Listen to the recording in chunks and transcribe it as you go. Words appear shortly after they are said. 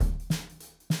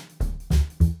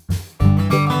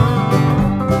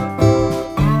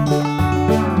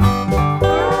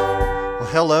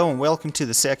welcome to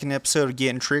the second episode of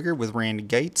Getting Triggered with Randy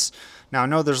Gates. Now, I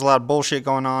know there's a lot of bullshit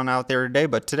going on out there today,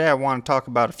 but today I want to talk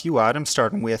about a few items,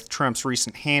 starting with Trump's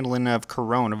recent handling of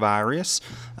coronavirus,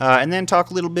 and then talk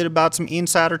a little bit about some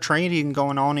insider trading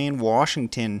going on in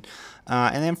Washington.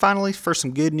 And then finally, for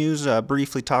some good news,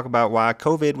 briefly talk about why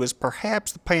COVID was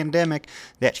perhaps the pandemic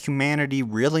that humanity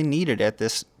really needed at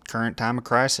this current time of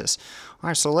crisis. All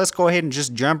right, so let's go ahead and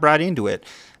just jump right into it.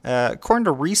 According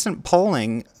to recent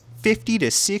polling, 50 to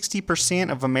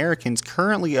 60% of Americans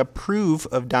currently approve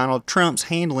of Donald Trump's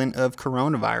handling of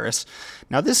coronavirus.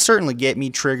 Now, this certainly get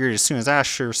me triggered as soon as I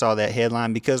sure saw that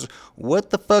headline, because what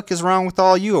the fuck is wrong with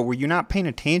all you? Or were you not paying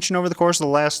attention over the course of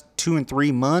the last 2 and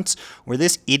 3 months, where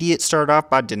this idiot started off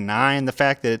by denying the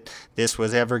fact that this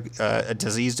was ever a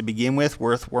disease to begin with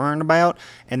worth worrying about,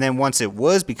 and then once it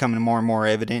was becoming more and more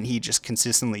evident, he just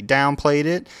consistently downplayed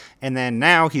it, and then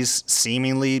now he's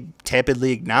seemingly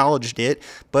tepidly acknowledged it,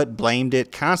 but blamed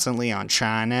it constantly on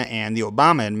China and the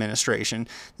Obama administration.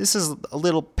 This is a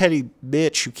little petty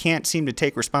bitch who can't seem to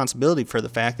take responsibility for the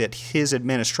fact that his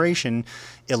administration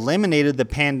eliminated the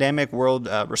pandemic world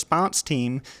response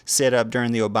team set up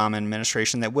during the Obama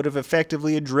administration that would have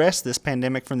effectively addressed this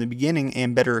pandemic from the beginning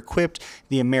and better equipped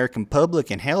the American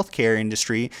public and healthcare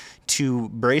industry to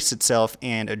brace itself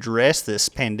and address this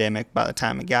pandemic by the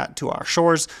time it got to our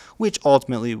shores, which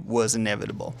ultimately was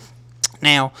inevitable.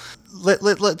 Now,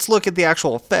 let's look at the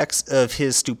actual effects of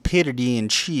his stupidity in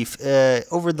chief.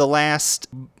 Over the last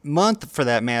month, for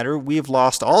that matter, we've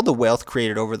lost all the wealth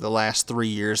created over the last 3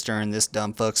 years during this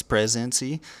dumb fuck's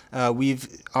presidency. We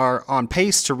are on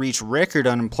pace to reach record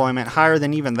unemployment higher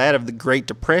than even that of the Great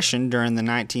Depression during the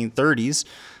 1930s.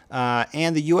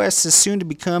 And the U.S. is soon to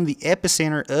become the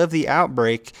epicenter of the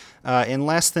outbreak in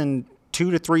less than 2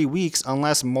 to 3 weeks,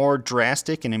 unless more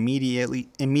drastic and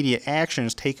immediate action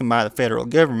is taken by the federal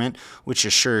government, which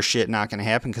is sure as shit not going to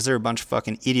happen because they're a bunch of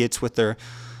fucking idiots with their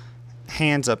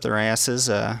hands up their asses.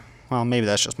 Well, maybe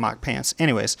that's just Mike Pence.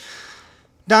 Anyways,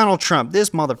 Donald Trump, this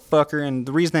motherfucker, and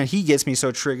the reason that he gets me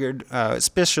so triggered,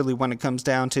 especially when it comes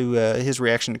down to his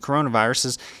reaction to coronavirus,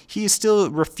 is he is still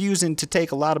refusing to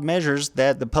take a lot of measures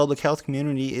that the public health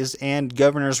community and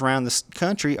governors around this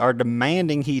country are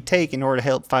demanding he take in order to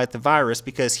help fight the virus,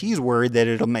 because he's worried that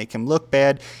it'll make him look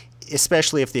bad,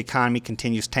 especially if the economy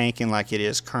continues tanking like it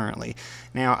is currently.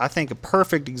 Now, I think a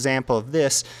perfect example of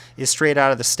this is straight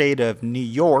out of the state of New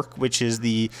York, which is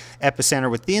the epicenter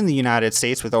within the United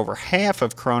States with over half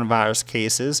of coronavirus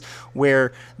cases,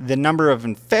 where the number of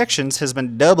infections has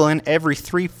been doubling every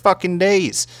 3 fucking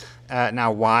days.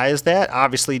 Now, why is that?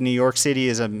 Obviously, New York City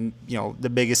is the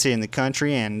biggest city in the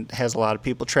country and has a lot of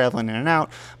people traveling in and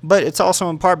out. But it's also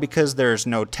in part because there's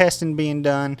no testing being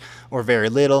done, or very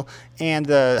little, and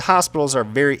the hospitals are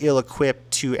very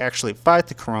ill-equipped to actually fight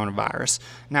the coronavirus.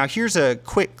 Now, here's a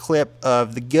quick clip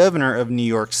of the governor of New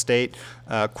York State,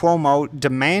 Cuomo,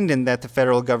 demanding that the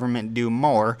federal government do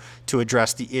more to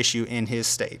address the issue in his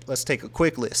state. Let's take a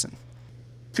quick listen.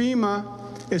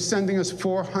 FEMA is sending us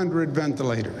 400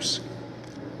 ventilators.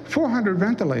 400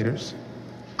 ventilators?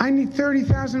 I need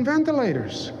 30,000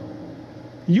 ventilators.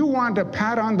 You want a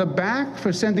pat on the back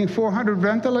for sending 400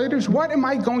 ventilators? What am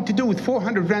I going to do with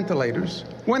 400 ventilators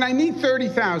when I need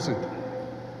 30,000?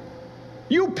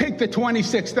 You pick the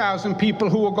 26,000 people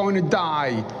who are going to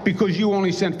die because you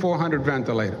only sent 400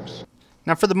 ventilators.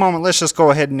 Now, for the moment, let's just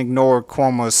go ahead and ignore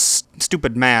Cuomo's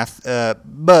stupid math,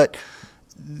 but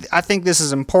I think this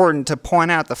is important to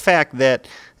point out the fact that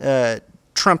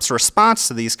Trump's response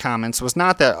to these comments was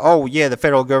not that, oh yeah, the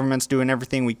federal government's doing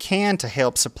everything we can to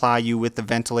help supply you with the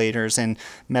ventilators and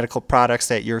medical products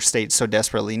that your state so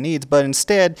desperately needs, but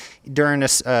instead, during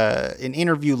an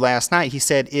interview last night, he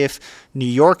said if New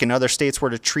York and other states were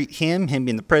to treat him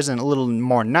being the president, a little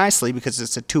more nicely, because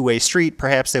it's a two-way street,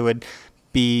 perhaps they would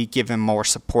be given more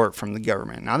support from the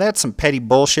government. Now, that's some petty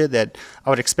bullshit that I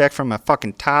would expect from a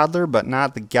fucking toddler, but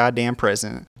not the goddamn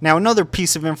president. Now, another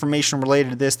piece of information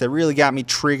related to this that really got me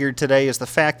triggered today is the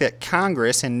fact that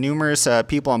Congress and numerous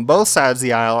people on both sides of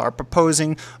the aisle are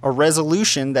proposing a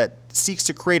resolution that seeks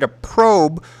to create a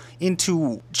probe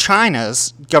into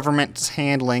China's government's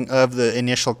handling of the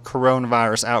initial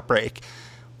coronavirus outbreak.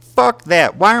 Fuck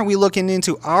that. Why aren't we looking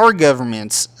into our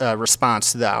government's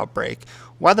response to the outbreak?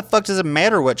 Why the fuck does it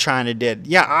matter what China did?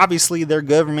 Yeah, obviously their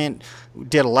government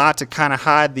did a lot to kind of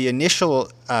hide the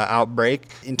initial outbreak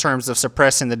in terms of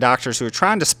suppressing the doctors who are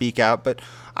trying to speak out, but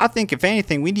I think if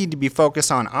anything, we need to be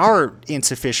focused on our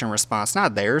insufficient response,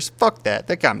 not theirs. Fuck that.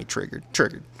 That got me triggered.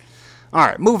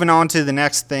 Alright, moving on to the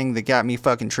next thing that got me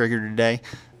fucking triggered today.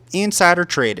 insider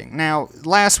trading. Now,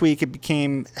 last week it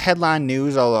became headline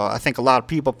news, although I think a lot of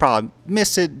people probably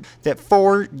missed it, that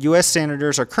 4 U.S.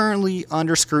 senators are currently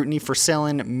under scrutiny for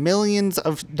selling millions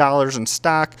of dollars in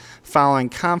stock following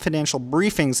confidential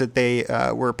briefings that they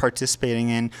were participating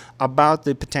in about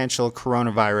the potential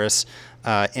coronavirus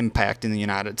impact in the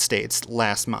United States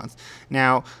last month.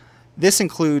 Now, this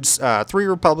includes 3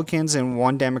 Republicans and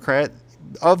 1 Democrat.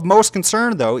 Of most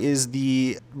concern, though, is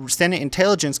the Senate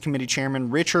Intelligence Committee Chairman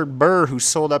Richard Burr, who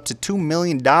sold up to $2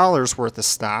 million worth of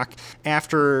stock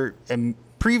after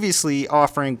previously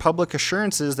offering public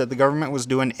assurances that the government was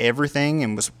doing everything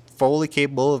and was fully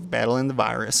capable of battling the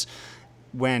virus,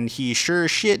 when he sure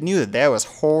as shit knew that was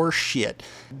horse shit.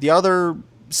 The other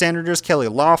senators, Kelly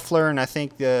Loeffler and I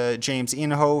think James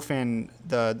Inhofe and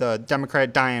the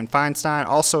Democrat Dianne Feinstein,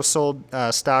 also sold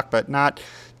stock, but not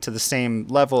to the same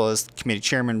level as Committee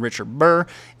Chairman Richard Burr.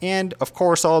 And, of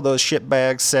course, all those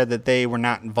shitbags said that they were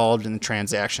not involved in the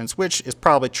transactions, which is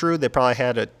probably true. They probably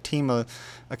had a team of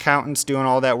accountants doing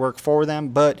all that work for them,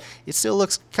 but it still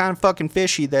looks kind of fucking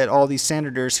fishy that all these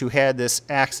senators who had this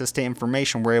access to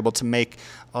information were able to make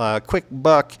a quick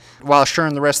buck while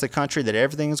assuring the rest of the country that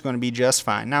everything is going to be just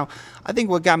fine. Now, I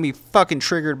think what got me fucking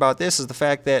triggered about this is the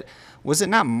fact that, was it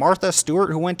not Martha Stewart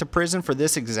who went to prison for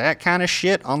this exact kind of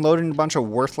shit, unloading a bunch of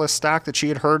worthless stock that she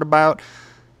had heard about?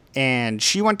 And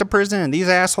she went to prison, and these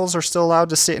assholes are still allowed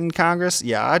to sit in Congress?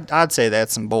 Yeah, I'd say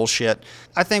that's some bullshit.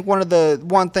 I think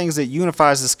one things that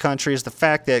unifies this country is the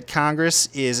fact that Congress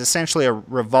is essentially a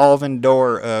revolving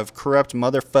door of corrupt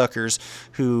motherfuckers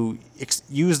who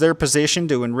use their position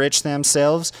to enrich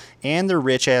themselves and their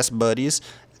rich-ass buddies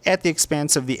at the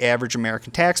expense of the average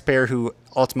American taxpayer who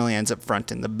ultimately ends up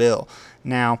fronting the bill.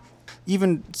 Now,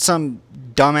 even some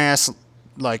dumbass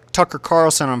like Tucker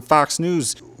Carlson on Fox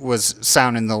News was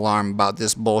sounding the alarm about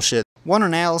this bullshit. One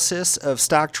analysis of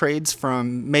stock trades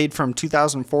made from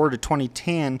 2004 to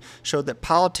 2010 showed that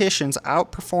politicians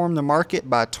outperformed the market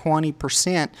by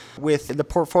 20%, with the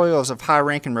portfolios of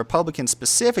high-ranking Republicans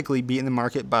specifically beating the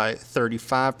market by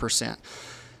 35%.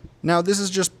 Now, this is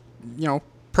just,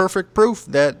 perfect proof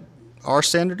that our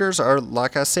senators are,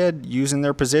 like I said, using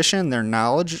their position, their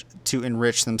knowledge to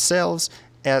enrich themselves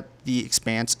at the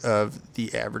expense of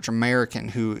the average American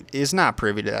who is not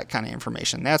privy to that kind of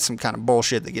information. That's some kind of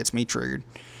bullshit that gets me triggered.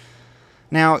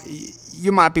 Now,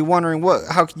 you might be wondering,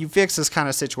 how can you fix this kind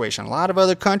of situation? A lot of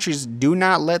other countries do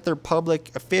not let their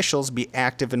public officials be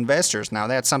active investors. Now,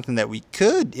 that's something that we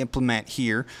could implement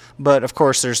here, but of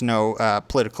course there's no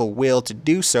political will to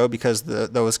do so, because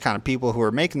those kind of people who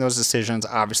are making those decisions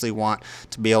obviously want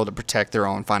to be able to protect their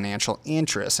own financial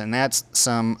interests, and that's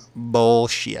some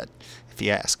bullshit, if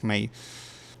you ask me.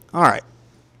 All right.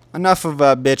 Enough of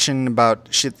bitching about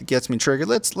shit that gets me triggered.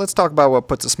 Let's talk about what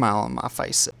puts a smile on my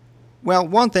face. Well,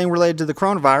 one thing related to the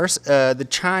coronavirus, the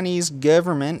Chinese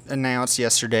government announced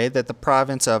yesterday that the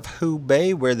province of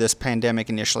Hubei, where this pandemic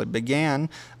initially began,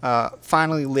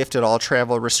 finally lifted all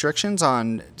travel restrictions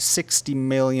on 60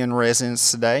 million residents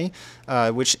today,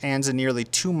 which ends a nearly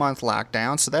 2-month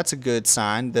lockdown. So that's a good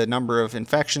sign. The number of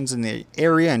infections in the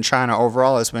area and China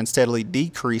overall has been steadily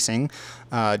decreasing,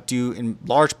 due in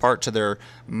large part to their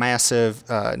massive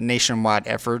nationwide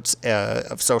efforts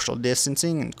of social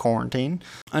distancing and quarantine.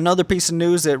 Another piece of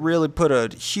news that really put a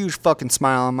huge fucking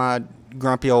smile on my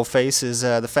grumpy old face is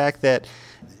the fact that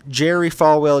Jerry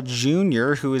Falwell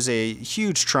Jr., who is a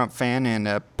huge Trump fan and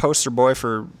a poster boy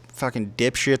for fucking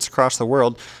dipshits across the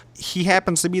world, he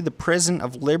happens to be the president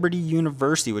of Liberty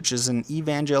University, which is an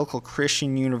evangelical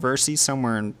Christian university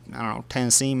somewhere in,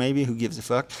 Tennessee maybe, who gives a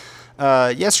fuck.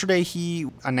 Yesterday he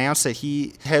announced that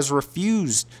he has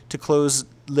refused to close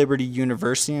Liberty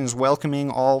University and is welcoming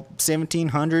all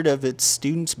 1,700 of its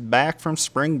students back from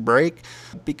spring break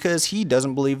because he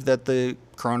doesn't believe that the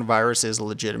coronavirus is a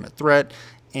legitimate threat.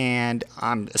 And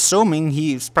I'm assuming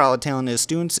he's probably telling his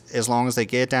students, as long as they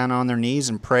get down on their knees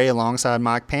and pray alongside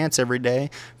Mike Pence every day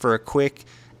for a quick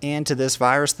end to this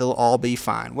virus, they'll all be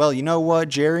fine. Well, you know what,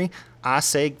 Jerry? I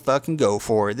say fucking go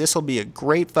for it. This will be a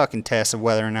great fucking test of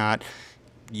whether or not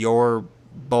your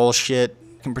bullshit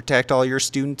can protect all your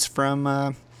students from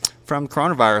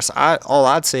coronavirus. All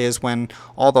I'd say is when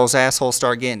all those assholes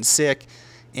start getting sick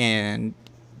and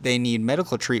they need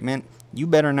medical treatment, you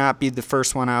better not be the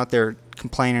first one out there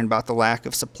complaining about the lack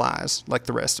of supplies like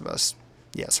the rest of us.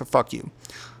 Yeah, so fuck you.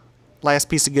 Last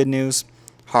piece of good news,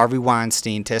 Harvey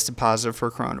Weinstein tested positive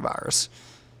for coronavirus.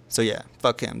 So yeah,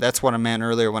 fuck him. That's what I meant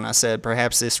earlier when I said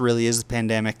perhaps this really is the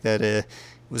pandemic that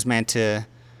was meant to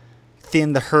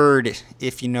thin the herd,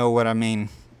 if you know what I mean.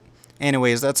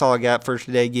 Anyways, that's all I got for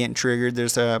today, getting triggered.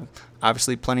 There's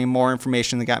obviously plenty more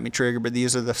information that got me triggered, but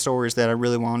these are the stories that I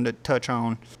really wanted to touch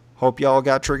on. Hope y'all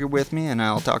got triggered with me, and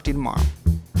I'll talk to you tomorrow.